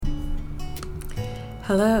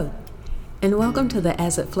Hello, and welcome to the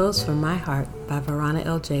As It Flows From My Heart by Verona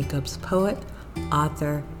L. Jacobs, poet,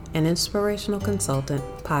 author, and inspirational consultant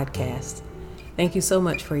podcast. Thank you so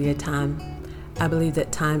much for your time. I believe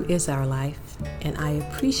that time is our life, and I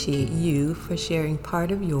appreciate you for sharing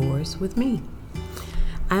part of yours with me.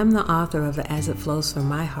 I am the author of the As It Flows From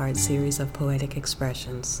My Heart series of poetic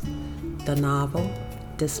expressions, the novel,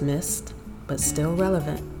 dismissed, but still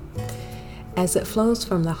relevant. As it flows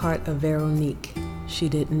from the heart of Veronique, she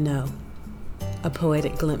didn't know. A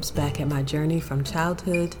poetic glimpse back at my journey from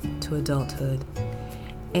childhood to adulthood,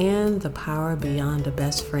 and the power beyond a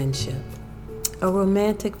best friendship. A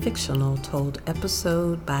romantic fictional told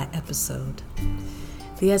episode by episode.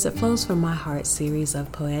 The As It Flows From My Heart series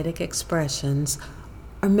of poetic expressions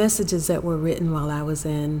are messages that were written while I was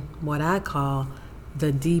in what I call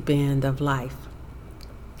the deep end of life,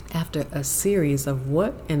 after a series of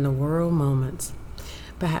what in the world moments.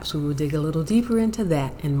 Perhaps we will dig a little deeper into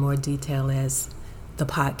that in more detail as the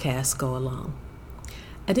podcasts go along.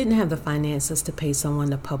 I didn't have the finances to pay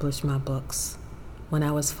someone to publish my books. When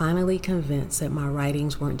I was finally convinced that my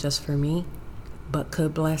writings weren't just for me, but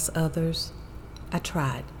could bless others, I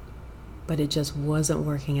tried, but it just wasn't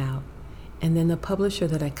working out. And then the publisher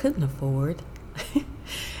that I couldn't afford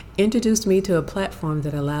introduced me to a platform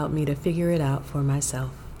that allowed me to figure it out for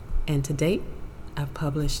myself. And to date, I've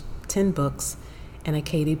published 10 books and a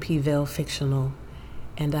Katie P. Vail fictional,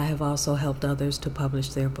 and I have also helped others to publish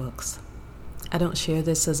their books. I don't share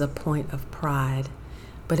this as a point of pride,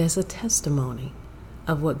 but as a testimony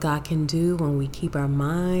of what God can do when we keep our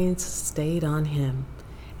minds stayed on Him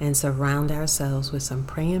and surround ourselves with some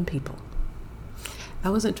praying people.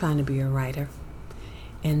 I wasn't trying to be a writer,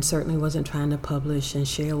 and certainly wasn't trying to publish and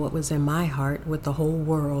share what was in my heart with the whole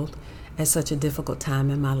world at such a difficult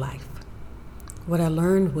time in my life. What I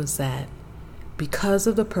learned was that because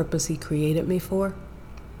of the purpose He created me for,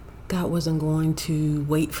 God wasn't going to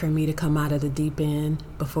wait for me to come out of the deep end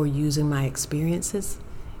before using my experiences,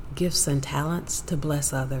 gifts, and talents to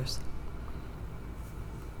bless others.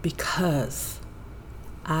 Because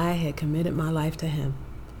I had committed my life to Him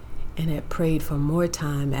and had prayed for more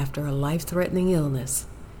time after a life-threatening illness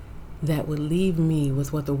that would leave me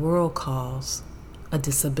with what the world calls a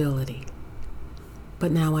disability.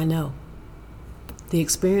 But now I know. The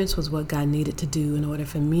experience was what God needed to do in order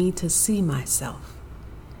for me to see myself,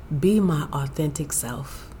 be my authentic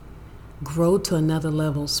self, grow to another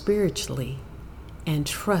level spiritually, and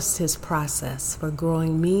trust His process for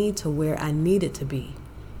growing me to where I needed to be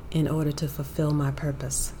in order to fulfill my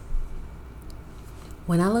purpose.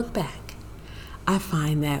 When I look back, I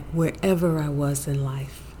find that wherever I was in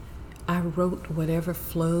life, I wrote whatever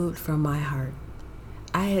flowed from my heart.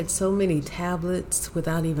 I had so many tablets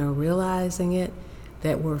without even realizing it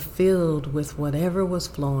that were filled with whatever was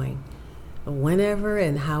flowing, whenever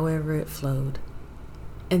and however it flowed.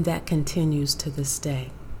 And that continues to this day.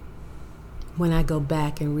 When I go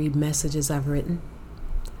back and read messages I've written,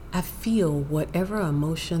 I feel whatever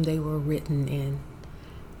emotion they were written in.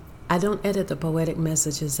 I don't edit the poetic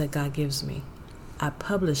messages that God gives me. I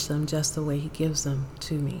publish them just the way He gives them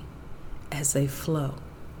to me, as they flow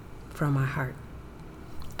from my heart.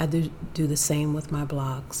 I do the same with my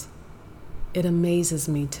blogs. It amazes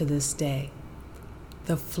me to this day.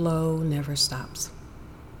 The flow never stops.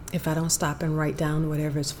 If I don't stop and write down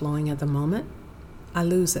whatever is flowing at the moment, I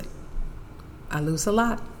lose it. I lose a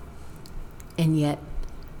lot. And yet,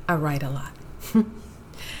 I write a lot.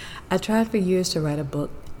 I tried for years to write a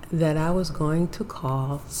book that I was going to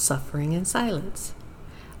call Suffering in Silence.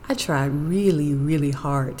 I tried really, really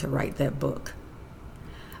hard to write that book.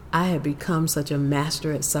 I had become such a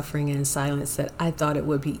master at suffering in silence that I thought it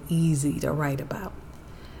would be easy to write about.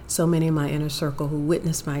 So many in my inner circle who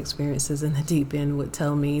witnessed my experiences in the deep end would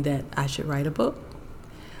tell me that I should write a book.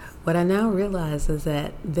 What I now realize is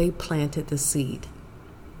that they planted the seed.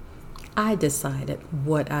 I decided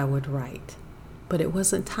what I would write, but it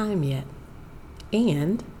wasn't time yet.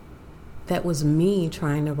 And that was me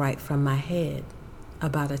trying to write from my head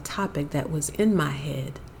about a topic that was in my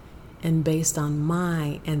head and based on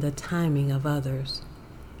my and the timing of others.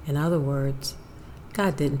 In other words,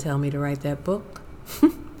 God didn't tell me to write that book.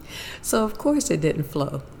 So of course it didn't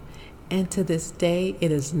flow. And to this day,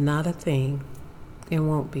 it is not a thing. It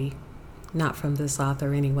won't be. Not from this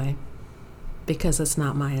author anyway, because it's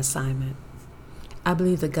not my assignment. I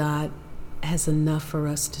believe that God has enough for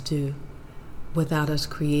us to do without us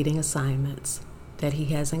creating assignments that He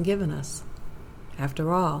hasn't given us.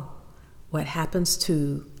 After all, what happens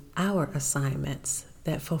to our assignments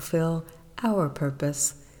that fulfill our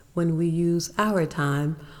purpose when we use our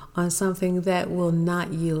time on something that will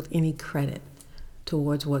not yield any credit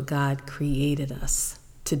towards what God created us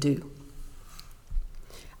to do.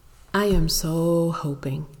 I am so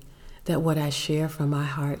hoping that what I share from my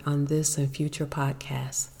heart on this and future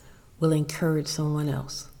podcasts will encourage someone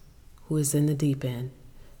else who is in the deep end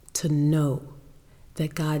to know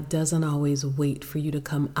that God doesn't always wait for you to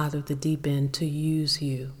come out of the deep end to use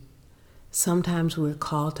you. Sometimes we're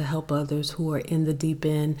called to help others who are in the deep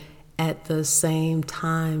end at the same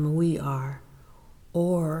time we are,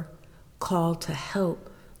 or called to help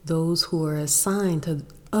those who are assigned to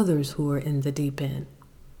others who are in the deep end.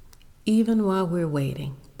 Even while we're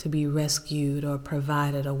waiting to be rescued or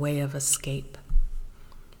provided a way of escape,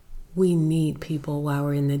 we need people while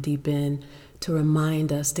we're in the deep end to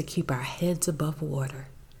remind us to keep our heads above water.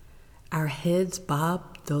 Our heads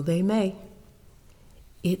bob though they may.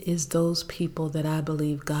 It is those people that I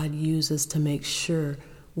believe God uses to make sure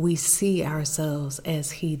we see ourselves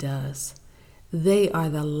as He does. They are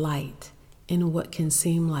the light in what can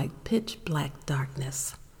seem like pitch black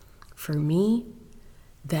darkness. For me,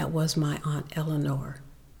 that was my Aunt Eleanor,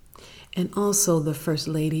 and also the First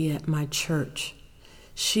Lady at my church.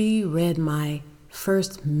 She read my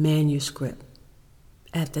first manuscript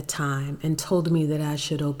at the time and told me that I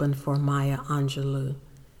should open for Maya Angelou.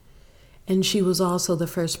 And she was also the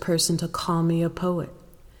first person to call me a poet.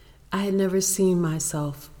 I had never seen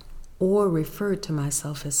myself or referred to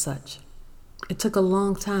myself as such. It took a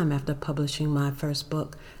long time after publishing my first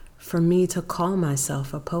book for me to call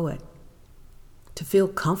myself a poet, to feel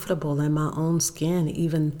comfortable in my own skin,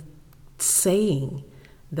 even saying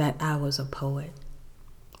that I was a poet.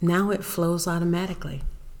 Now it flows automatically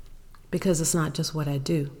because it's not just what I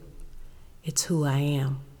do, it's who I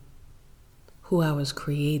am, who I was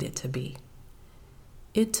created to be.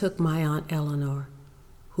 It took my Aunt Eleanor,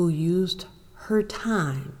 who used her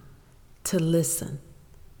time to listen.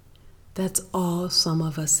 That's all some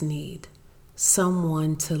of us need,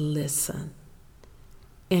 someone to listen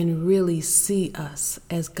and really see us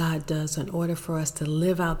as God does in order for us to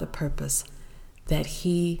live out the purpose that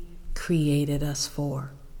He created us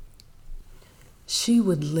for. She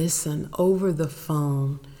would listen over the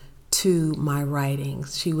phone to my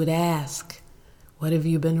writings. She would ask, "What have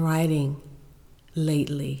you been writing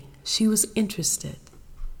lately?" She was interested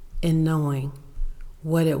in knowing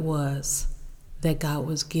what it was that God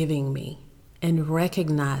was giving me and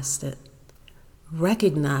recognized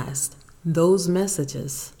those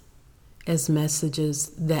messages as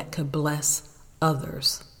messages that could bless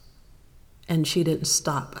others. And she didn't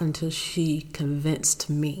stop until she convinced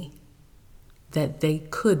me that they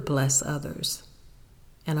could bless others.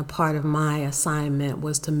 And a part of my assignment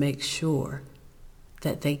was to make sure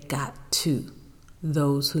that they got to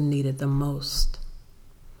those who needed them most.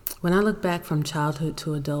 When I look back from childhood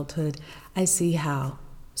to adulthood, I see how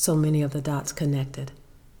so many of the dots connected.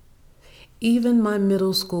 Even my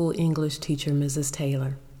middle school English teacher, Mrs.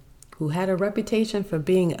 Taylor, who had a reputation for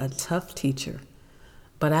being a tough teacher,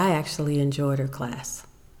 but I actually enjoyed her class.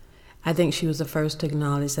 I think she was the first to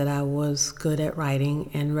acknowledge that I was good at writing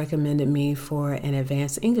and recommended me for an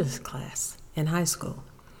advanced English class in high school.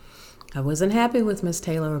 I wasn't happy with Miss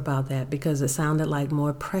Taylor about that because it sounded like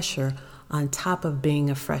more pressure on top of being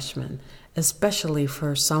a freshman, especially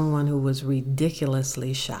for someone who was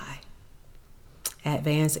ridiculously shy.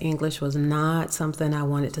 Advanced English was not something I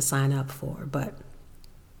wanted to sign up for, but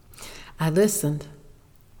I listened.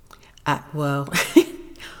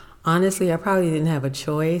 Honestly, I probably didn't have a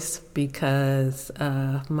choice because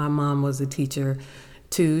my mom was a teacher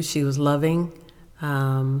too. She was loving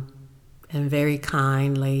and very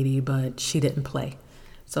kind lady, but she didn't play.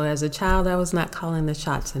 So as a child, I was not calling the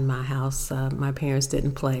shots in my house. My parents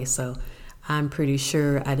didn't play, so I'm pretty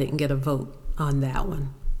sure I didn't get a vote on that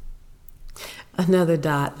one. Another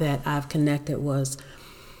dot that I've connected was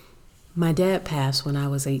my dad passed when I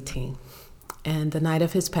was 18. And the night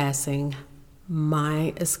of his passing,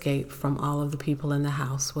 my escape from all of the people in the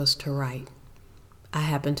house was to write. I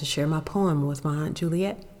happened to share my poem with my Aunt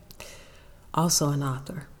Juliet, also an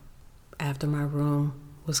author, after my room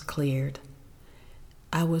was cleared.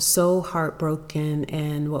 I was so heartbroken,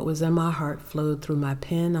 and what was in my heart flowed through my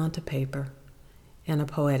pen onto paper in a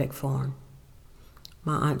poetic form.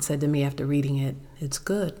 My aunt said to me after reading it, "It's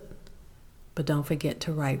good, but don't forget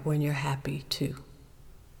to write when you're happy too,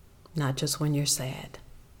 not just when you're sad."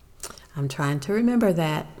 I'm trying to remember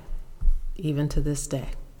that even to this day.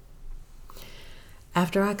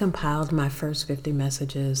 After I compiled my first 50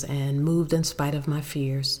 messages and moved in spite of my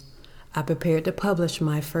fears, I prepared to publish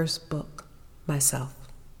my first book myself.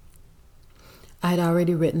 I had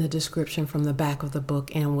already written the description from the back of the book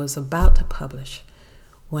and was about to publish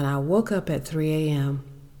when I woke up at 3 a.m.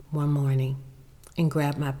 one morning and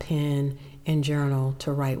grabbed my pen and journal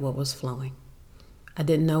to write what was flowing. I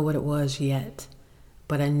didn't know what it was yet,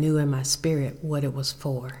 but I knew in my spirit what it was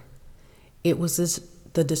for. It was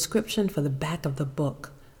the description for the back of the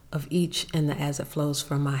book of each in the As It Flows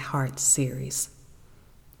From My Heart series.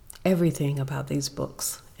 Everything about these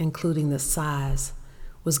books, including the size,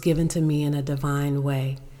 was given to me in a divine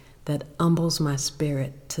way that humbles my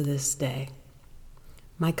spirit to this day.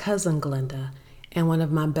 My cousin Glenda and one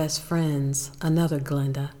of my best friends, another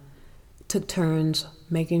Glenda, took turns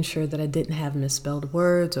making sure that I didn't have misspelled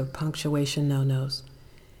words or punctuation no-nos.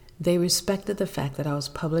 They respected the fact that I was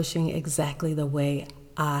publishing exactly the way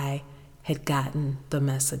I had gotten the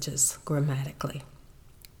messages grammatically.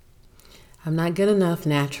 I'm not good enough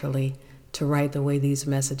naturally to write the way these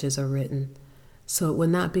messages are written, so it would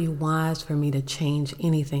not be wise for me to change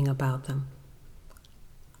anything about them.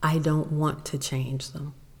 I don't want to change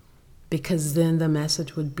them, because then the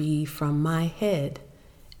message would be from my head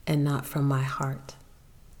and not from my heart.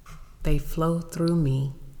 They flow through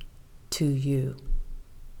me to you.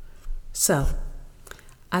 So,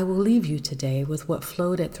 I will leave you today with what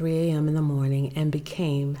flowed at 3 a.m. in the morning and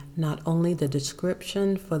became not only the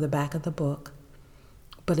description for the back of the book,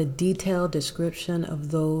 but a detailed description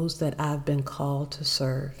of those that I've been called to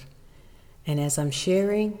serve. And as I'm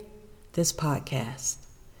sharing this podcast,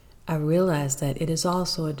 I realize that it is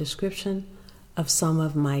also a description of some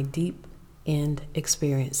of my deep end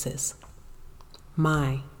experiences.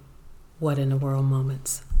 My what in the world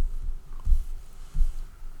moments.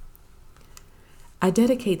 I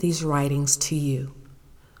dedicate these writings to you,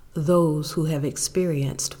 those who have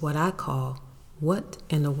experienced what I call what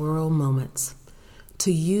in the world moments.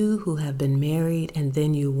 To you who have been married and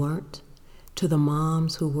then you weren't, to the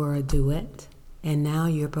moms who were a duet and now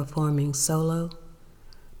you're performing solo,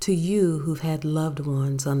 to you who've had loved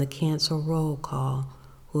ones on the cancer roll call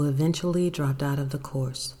who eventually dropped out of the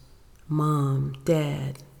course, mom,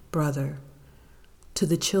 dad, brother, to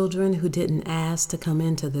the children who didn't ask to come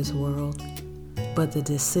into this world, but the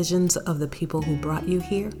decisions of the people who brought you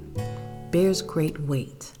here bears great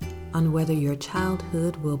weight on whether your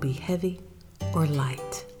childhood will be heavy or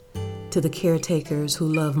light. To the caretakers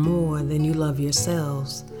who love more than you love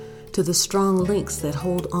yourselves, to the strong links that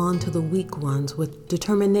hold on to the weak ones with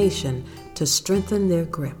determination to strengthen their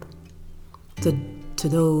grip, to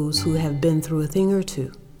those who have been through a thing or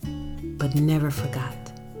two, but never forgot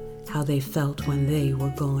how they felt when they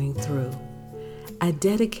were going through. I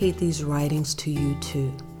dedicate these writings to you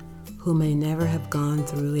too, who may never have gone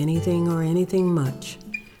through anything or anything much.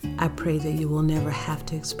 I pray that you will never have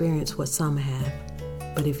to experience what some have,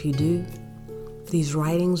 but if you do, these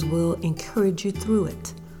writings will encourage you through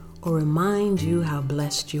it or remind you how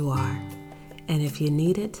blessed you are. And if you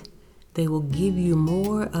need it, they will give you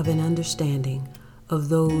more of an understanding of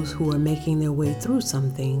those who are making their way through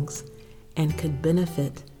some things and could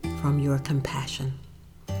benefit from your compassion.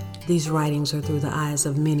 These writings are through the eyes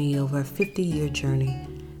of many over a 50-year journey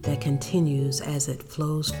that continues as it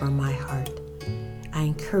flows from my heart. I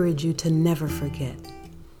encourage you to never forget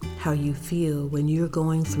how you feel when you're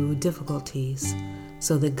going through difficulties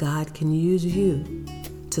so that God can use you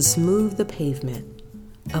to smooth the pavement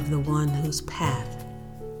of the one whose path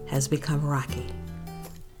has become rocky.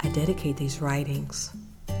 I dedicate these writings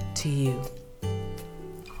to you.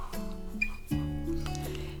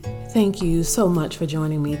 Thank you so much for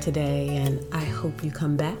joining me today, and I hope you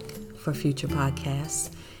come back for future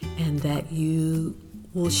podcasts and that you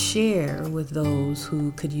will share with those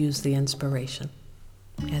who could use the inspiration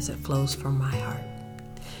as it flows from my heart.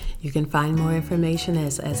 You can find more information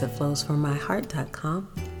at asitflowsfrommyheart.com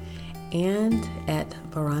and at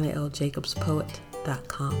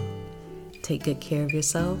VeroniaLJacobsPoet.com. Take good care of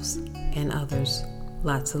yourselves and others.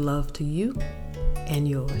 Lots of love to you and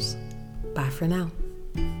yours. Bye for now.